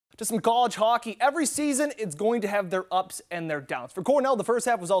To some college hockey. Every season, it's going to have their ups and their downs. For Cornell, the first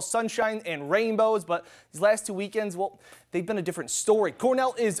half was all sunshine and rainbows, but these last two weekends, well, they've been a different story.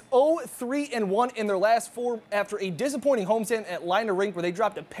 Cornell is 0-3-1 in their last four after a disappointing homestand at Liner Rink, where they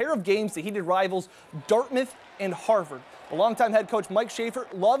dropped a pair of games to heated rivals Dartmouth and Harvard. The longtime head coach Mike Schaefer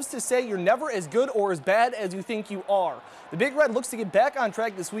loves to say you're never as good or as bad as you think you are. The Big Red looks to get back on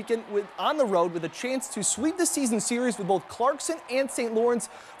track this weekend on the road with a chance to sweep the season series with both Clarkson and St. Lawrence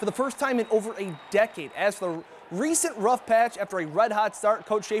for the first time in over a decade. As for the recent rough patch after a red-hot start,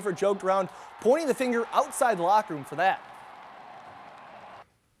 Coach Schaefer joked around, pointing the finger outside the locker room for that.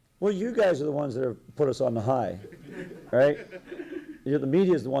 Well, you guys are the ones that have put us on the high, right? The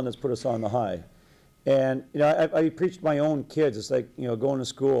media is the one that's put us on the high. And, you know, I preach to my own kids. It's like, you know, going to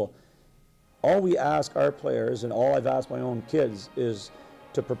school. All we ask our players, and all I've asked my own kids, is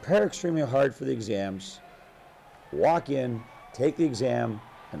to prepare extremely hard for the exams, walk in, take the exam,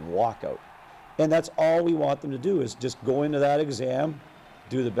 and walk out. And that's all we want them to do, is just go into that exam,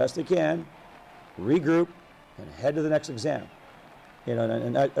 do the best they can, regroup, and head to the next exam. You know,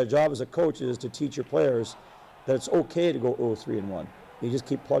 and a job as a coach is to teach your players that it's okay to go 0-3-1. You just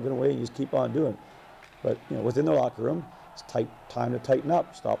keep plugging away and you just keep on doing it. But, you know, within the locker room, it's time to tighten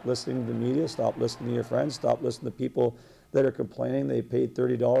up. Stop listening to the media. Stop listening to your friends. Stop listening to people that are complaining they paid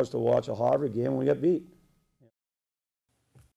 $30 to watch a Harvard game and we got beat.